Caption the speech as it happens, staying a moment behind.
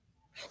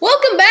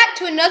Welcome back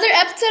to another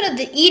episode of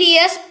the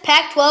EDS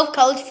Pac-12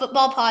 College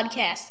Football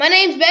Podcast. My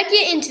name's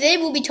Beckett, and today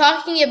we'll be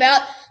talking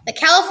about the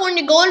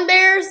California Golden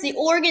Bears, the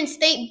Oregon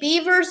State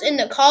Beavers, and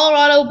the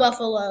Colorado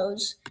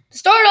Buffaloes. To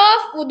start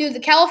off, we'll do the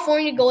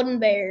California Golden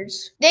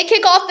Bears. They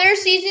kick off their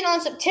season on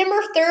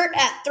September 3rd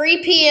at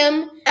 3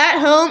 p.m.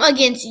 at home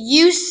against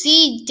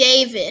UC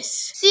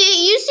Davis.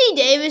 See, UC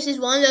Davis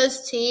is one of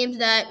those teams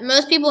that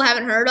most people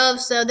haven't heard of,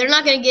 so they're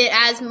not going to get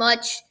as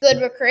much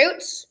good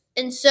recruits.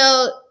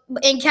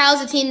 And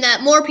Cal's a team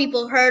that more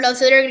people have heard of,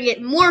 so they're going to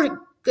get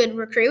more good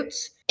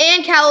recruits.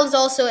 And Cal is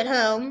also at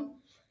home.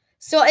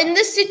 So in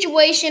this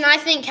situation, I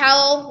think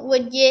Cal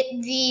would get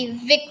the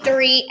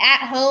victory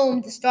at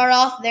home to start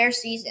off their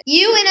season.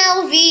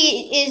 UNLV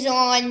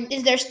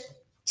is their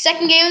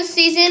second game of the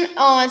season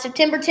on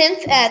September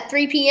 10th at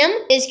 3 p.m.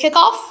 is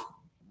kickoff.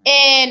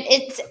 And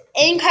it's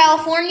in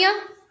California,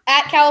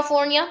 at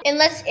California.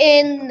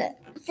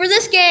 For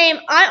this game,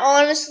 I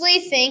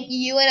honestly think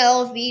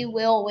UNLV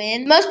will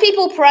win. Most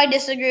people probably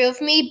disagree with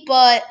me,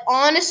 but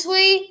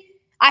honestly,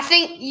 I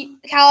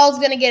think Cal's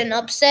going to get an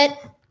upset,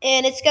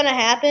 and it's going to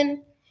happen,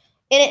 and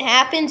it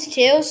happens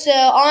too. So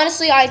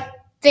honestly, I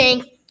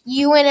think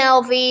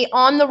UNLV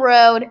on the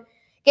road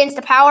against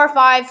a Power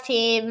 5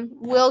 team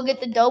will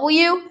get the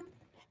W,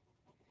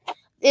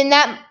 and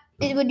that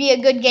it would be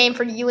a good game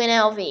for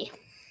UNLV.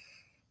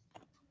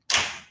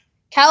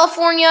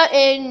 California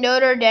and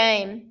Notre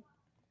Dame.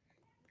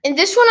 In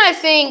this one, I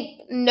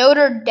think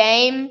Notre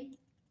Dame.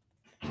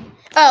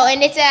 Oh,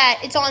 and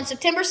it's on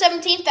September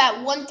 17th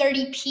at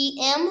 1:30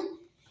 p.m.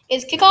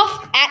 is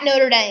kickoff at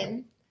Notre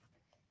Dame.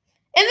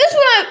 And this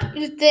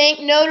one, I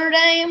think Notre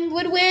Dame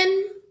would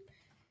win,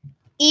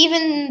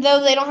 even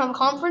though they don't have a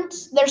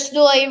conference. They're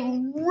still a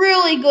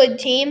really good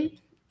team,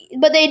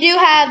 but they do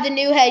have the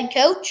new head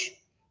coach.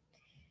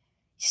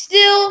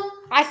 Still,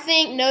 I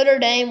think Notre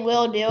Dame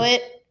will do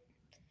it.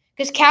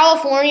 Because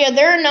California,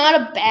 they're not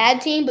a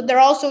bad team, but they're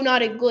also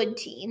not a good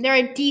team. They're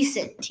a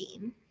decent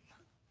team.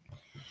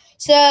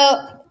 So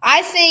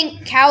I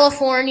think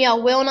California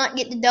will not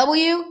get the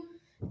W,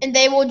 and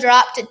they will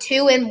drop to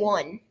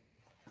 2-1.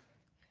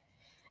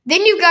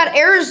 Then you've got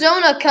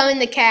Arizona coming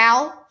to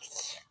Cal.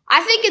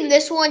 I think in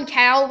this one,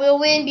 Cal will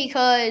win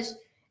because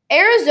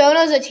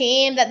Arizona is a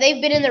team that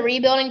they've been in the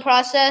rebuilding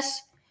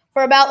process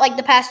for about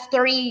the past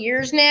 3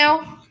 years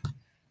now.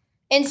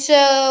 And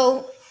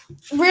so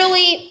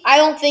really, I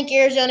don't think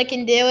Arizona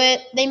can do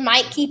it. They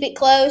might keep it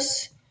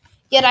close,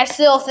 yet I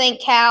still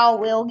think Cal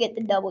will get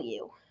the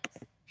W,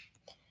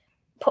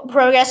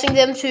 progressing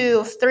them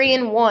to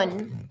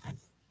 3-1.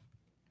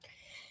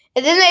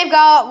 And then they've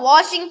got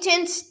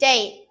Washington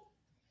State.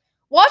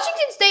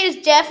 Washington State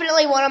is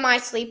definitely one of my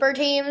sleeper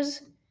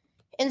teams.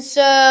 And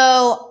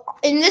so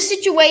in this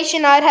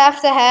situation, I'd have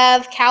to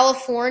have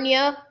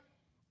California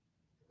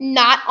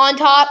not on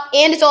top,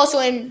 and it's also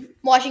in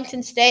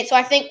Washington State. So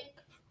I think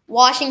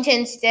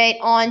Washington State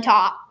on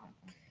top,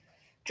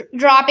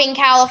 dropping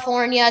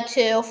California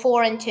to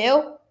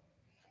 4-2.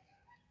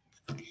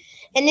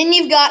 And then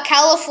you've got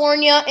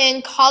California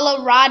and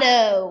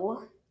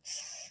Colorado.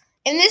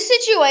 In this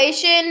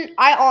situation,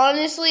 I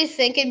honestly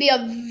think it'd be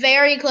a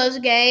very close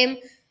game.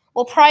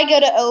 We'll probably go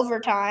to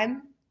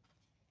overtime.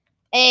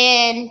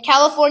 And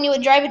California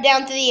would drive it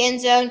down to the end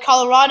zone.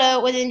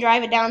 Colorado would then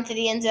drive it down to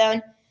the end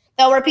zone.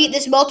 They'll repeat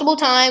this multiple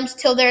times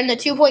till they're in the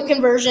 2-point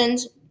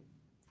conversions.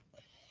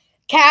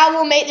 Cal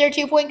will make their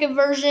 2-point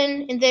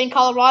conversion, and then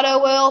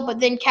Colorado will, but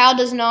then Cal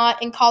does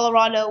not, and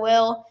Colorado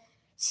will.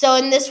 So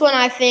in this one,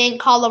 I think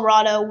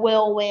Colorado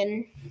will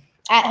win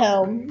at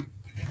home.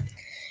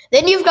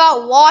 Then you've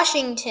got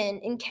Washington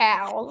and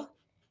Cal.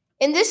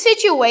 In this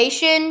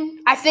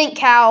situation, I think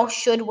Cal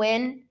should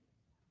win.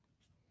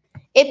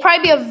 It'd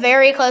probably be a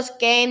very close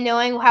game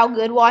knowing how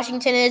good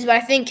Washington is, but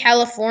I think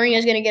California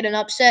is going to get an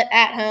upset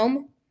at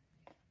home.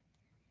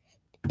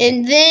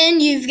 And then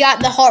you've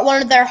got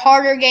one of their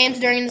harder games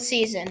during the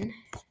season.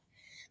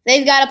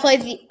 They've got to play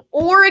the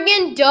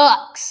Oregon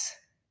Ducks.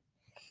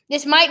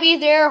 This might be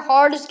their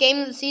hardest game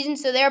of the season,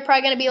 so they're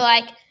probably going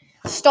to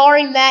be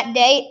starring that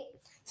date,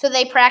 so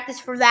they practice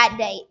for that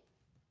date.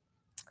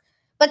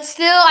 But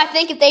still, I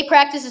think if they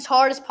practice as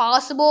hard as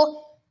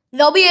possible,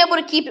 they'll be able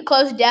to keep it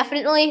close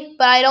definitely,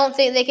 but I don't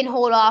think they can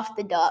hold off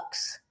the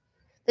Ducks.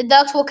 The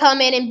Ducks will come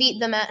in and beat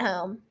them at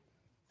home.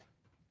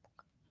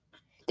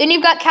 Then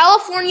you've got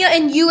California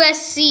and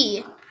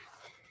USC.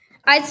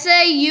 I'd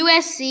say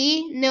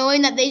USC,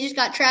 knowing that they just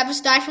got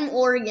Travis Dye from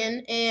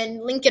Oregon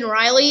and Lincoln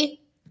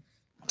Riley,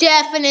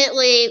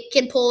 definitely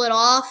can pull it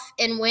off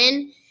and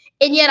win.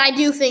 And yet I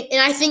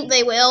think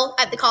they will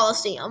at the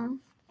Coliseum.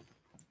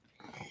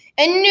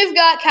 And then you've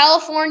got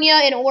California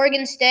and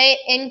Oregon State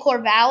in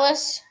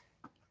Corvallis.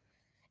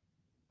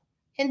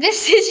 In this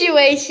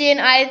situation,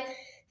 I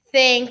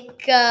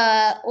think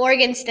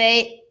Oregon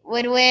State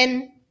would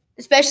win,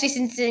 especially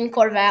since it's in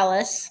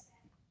Corvallis.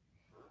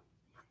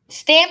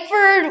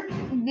 Stanford,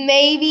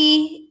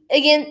 maybe.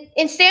 Again,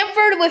 in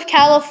Stanford with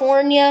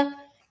California,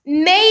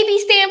 maybe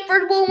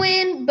Stanford will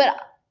win, but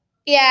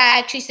yeah,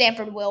 actually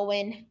Stanford will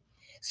win.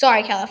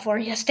 Sorry,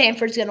 California.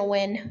 Stanford's going to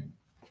win.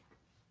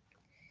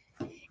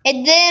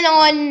 And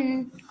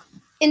then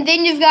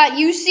you've got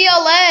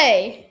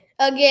UCLA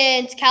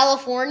against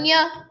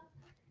California.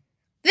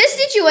 This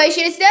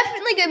situation is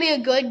definitely going to be a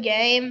good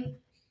game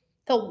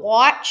to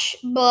watch,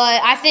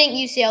 but I think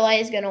UCLA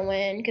is going to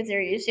win because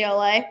they're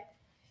UCLA.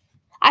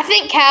 I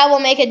think Cal will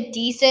make a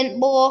decent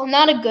bowl.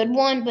 Not a good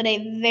one, but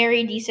a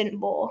very decent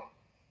bowl.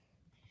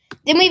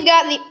 Then we've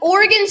got the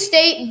Oregon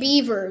State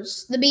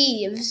Beavers, the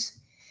Beavs,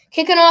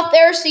 kicking off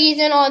their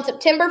season on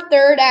September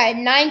 3rd at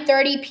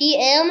 9:30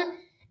 p.m.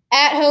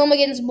 at home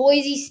against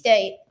Boise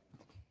State.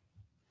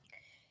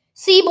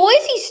 See,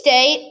 Boise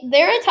State,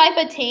 they're a type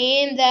of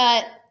team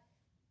that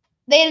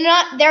they're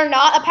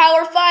not a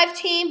Power 5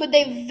 team, but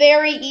they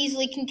very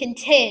easily can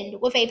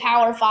contend with a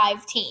Power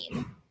 5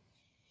 team.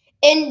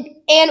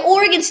 And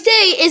Oregon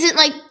State isn't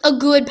like a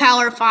good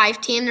Power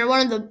 5 team. They're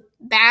one of the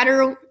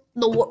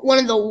one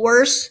of the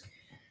worst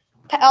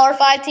Power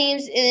 5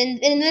 teams. And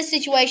in this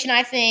situation,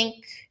 I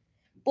think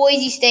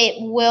Boise State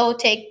will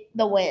take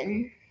the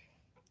win.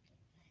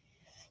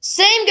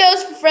 Same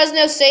goes for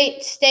Fresno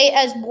State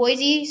as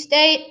Boise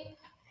State.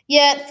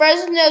 Yet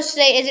Fresno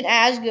State isn't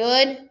as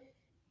good.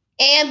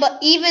 But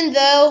even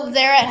though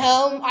they're at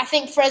home, I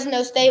think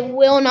Fresno State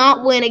will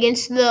not win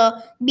against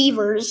the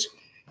Beavers.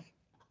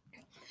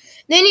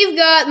 Then you've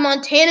got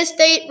Montana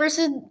State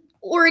versus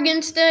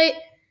Oregon State.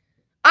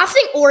 I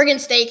think Oregon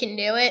State can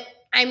do it.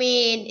 I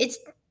mean, it's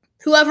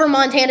whoever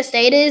Montana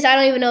State is. I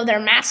don't even know their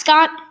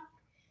mascot.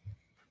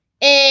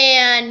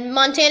 And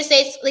Montana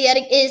State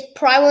is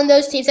probably one of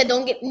those teams that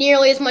don't get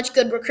nearly as much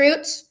good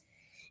recruits.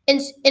 And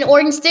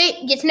Oregon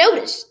State gets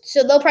noticed,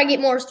 so they'll probably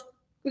get more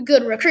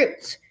good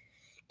recruits.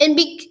 And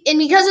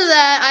because of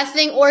that, I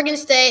think Oregon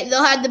State,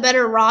 they'll have the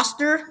better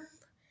roster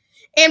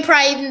and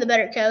probably even the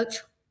better coach.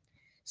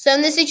 So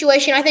in this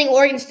situation, I think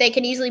Oregon State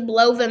can easily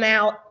blow them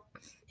out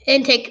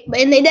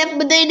but they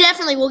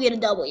definitely will get a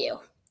W.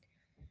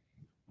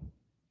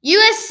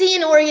 USC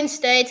and Oregon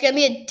State, it's going to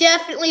be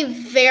definitely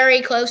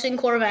very close in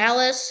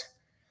Corvallis.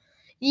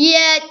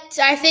 Yet,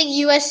 I think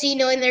USC,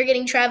 knowing they're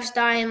getting Travis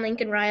Dye and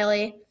Lincoln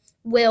Riley,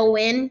 will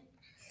win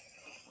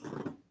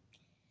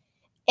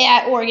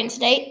at Oregon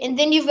State. And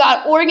then you've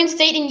got Oregon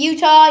State and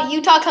Utah.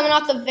 Utah coming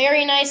off the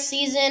very nice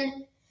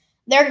season.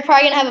 They're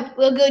probably going to have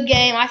a good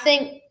game. I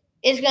think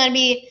it's going to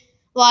be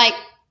like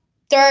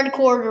third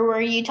quarter where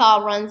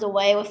Utah runs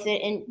away with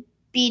it and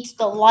beats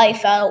the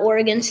life out of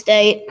Oregon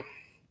State.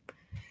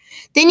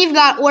 Then you've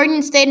got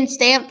Oregon State and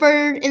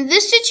Stanford. In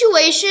this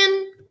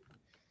situation,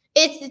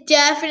 it's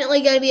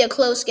definitely going to be a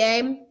close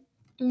game,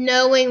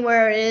 knowing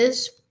where it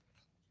is.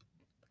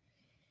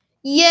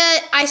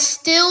 Yet, I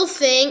still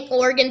think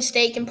Oregon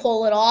State can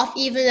pull it off,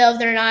 even though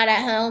they're not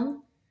at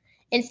home.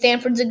 And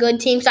Stanford's a good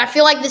team. So I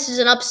feel like this is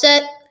an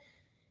upset.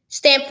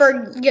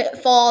 Stanford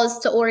falls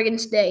to Oregon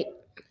State.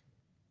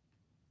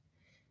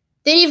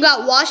 Then you've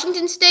got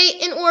Washington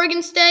State and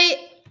Oregon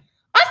State.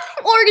 I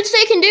think Oregon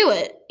State can do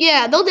it.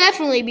 Yeah, they'll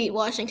definitely beat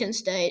Washington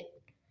State.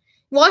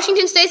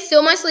 Washington State's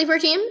still my sleeper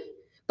team,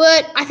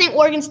 but I think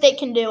Oregon State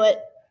can do it.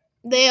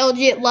 They'll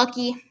get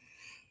lucky.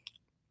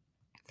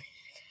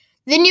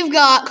 Then you've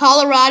got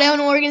Colorado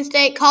and Oregon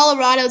State.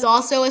 Colorado's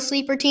also a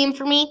sleeper team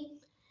for me.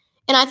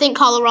 And I think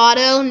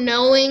Colorado,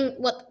 knowing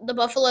what the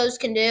Buffaloes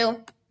can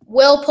do,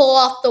 will pull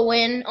off the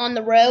win on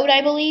the road,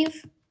 I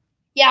believe.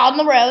 Yeah, on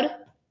the road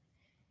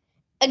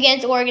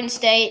against Oregon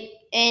State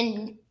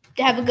and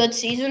have a good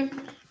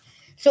season.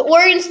 So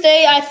Oregon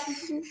State, I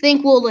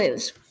think, will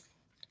lose.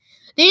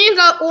 Then you've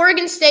got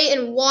Oregon State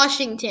and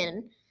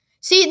Washington.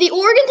 See, the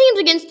Oregon teams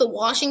against the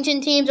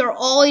Washington teams are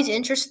always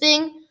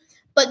interesting.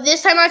 But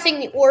this time I think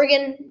the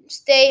Oregon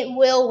State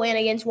will win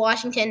against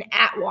Washington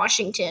at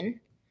Washington.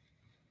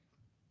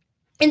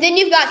 And then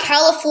you've got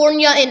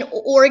California and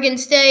Oregon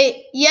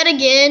State. Yet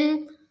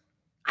again,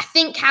 I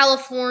think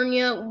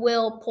California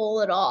will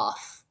pull it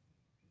off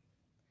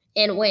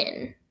and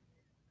win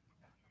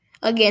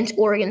against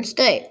Oregon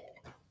State.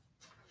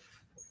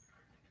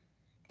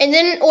 And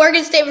then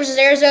Oregon State versus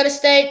Arizona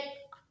State.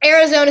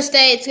 Arizona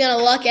State's going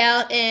to luck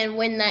out and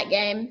win that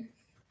game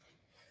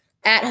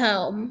at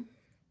home.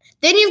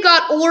 Then you've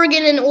got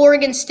Oregon and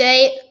Oregon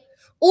State.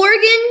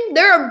 Oregon,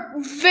 they're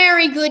a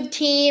very good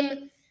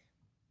team.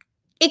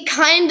 It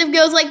kind of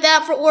goes like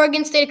that for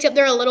Oregon State, except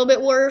they're a little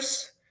bit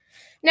worse.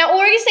 Now,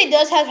 Oregon State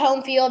does have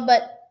home field,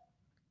 but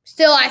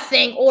still I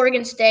think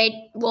Oregon State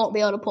won't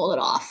be able to pull it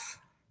off.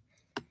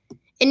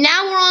 And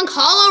now we're on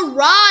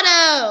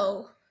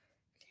Colorado.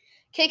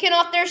 Kicking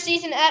off their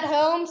season at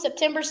home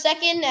September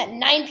 2nd at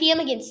 9 p.m.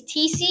 against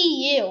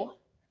TCU.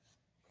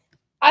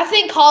 I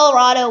think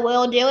Colorado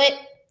will do it.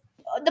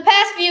 The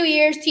past few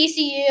years,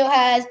 TCU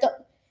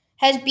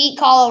has beat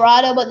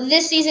Colorado, but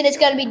this season it's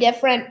going to be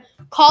different.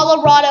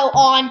 Colorado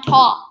on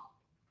top.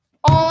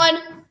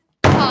 On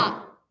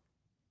top.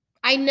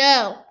 I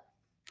know.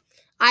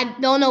 I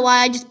don't know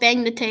why I just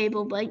banged the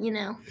table, but you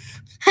know.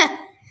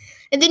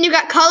 And then you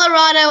got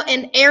Colorado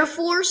and Air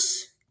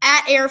Force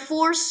at Air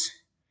Force.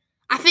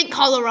 I think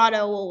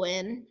Colorado will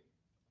win.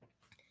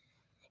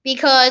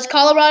 Because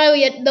Colorado,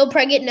 they'll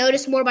probably get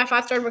noticed more by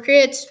five-star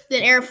recruits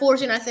than Air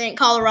Force, and I think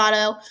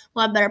Colorado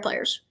will have better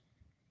players.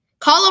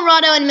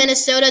 Colorado and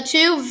Minnesota,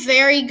 two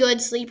very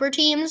good sleeper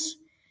teams.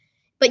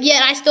 But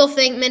yet, I still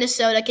think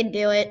Minnesota can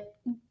do it.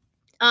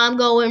 I'm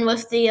going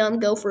with the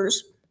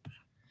Gophers.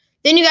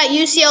 Then you got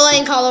UCLA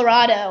and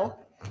Colorado.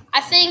 I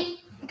think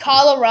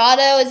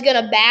Colorado is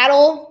going to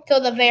battle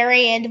till the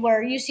very end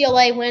where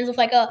UCLA wins with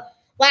like a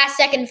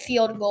last-second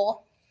field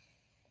goal.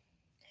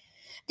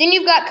 Then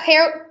you've got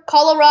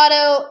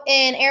Colorado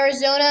and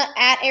Arizona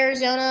at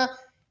Arizona.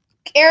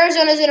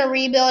 Arizona's in a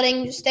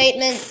rebuilding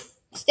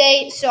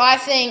state, so I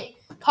think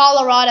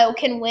Colorado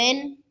can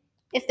win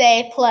if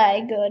they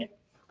play good.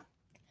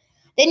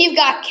 Then you've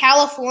got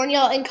California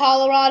and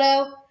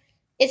Colorado.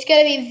 It's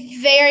going to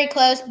be very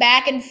close,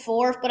 back and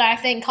forth, but I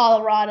think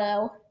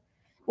Colorado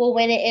will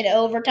win it in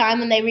overtime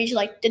when they reach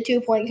like the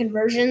 2-point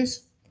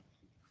conversions.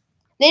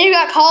 Then you've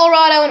got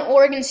Colorado and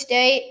Oregon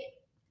State.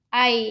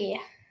 I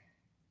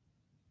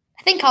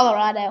think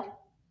Colorado.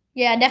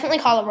 Yeah, definitely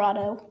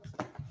Colorado.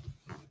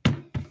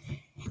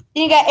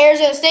 Then you got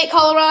Arizona State,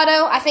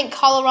 Colorado. I think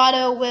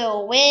Colorado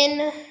will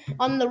win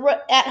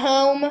at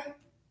home.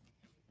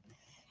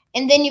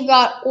 And then you've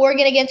got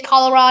Oregon against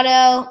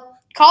Colorado.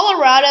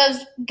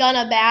 Colorado's going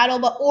to battle,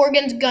 but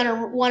Oregon's going to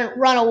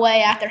run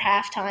away after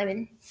halftime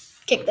and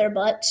kick their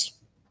butts.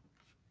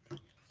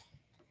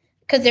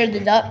 Because they're the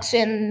Ducks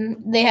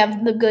and they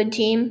have the good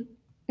team.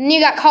 And you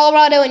got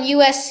Colorado and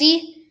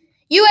USC.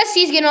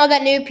 USC's getting all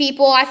that new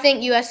people. I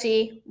think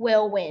USC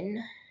will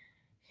win.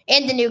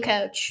 And the new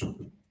coach.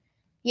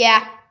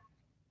 Yeah.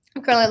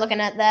 I'm currently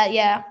looking at that,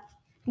 yeah.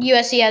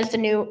 USC has the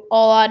new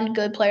all-on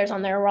good players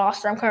on their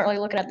roster. I'm currently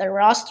looking at their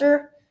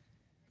roster.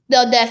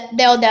 They'll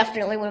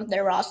definitely win with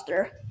their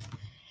roster.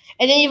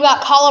 And then you've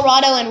got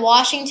Colorado and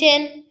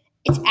Washington.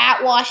 It's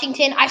at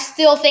Washington. I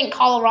still think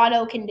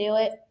Colorado can do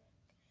it.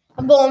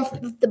 I'm going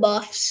with the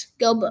Buffs.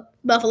 Go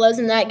Buffaloes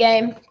in that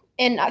game.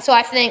 And so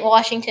I think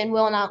Washington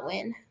will not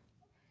win.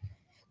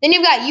 Then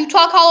you've got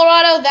Utah,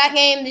 Colorado. That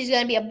game is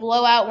going to be a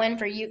blowout win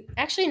for you.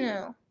 Actually,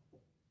 no.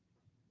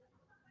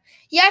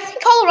 Yeah, I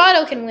think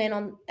Colorado can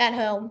win at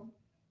home.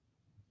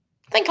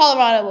 I think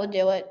Colorado will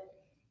do it.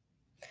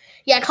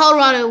 Yeah,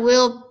 Colorado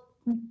will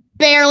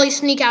barely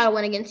sneak out a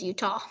win against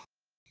Utah.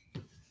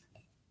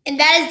 And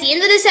that is the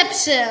end of this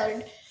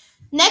episode.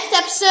 Next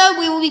episode,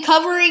 we will be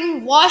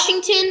covering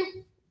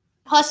Washington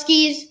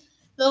Huskies,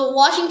 the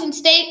Washington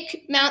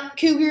State Mount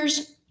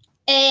Cougars,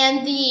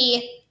 and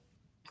the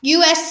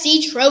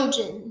USC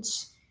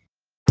Trojans.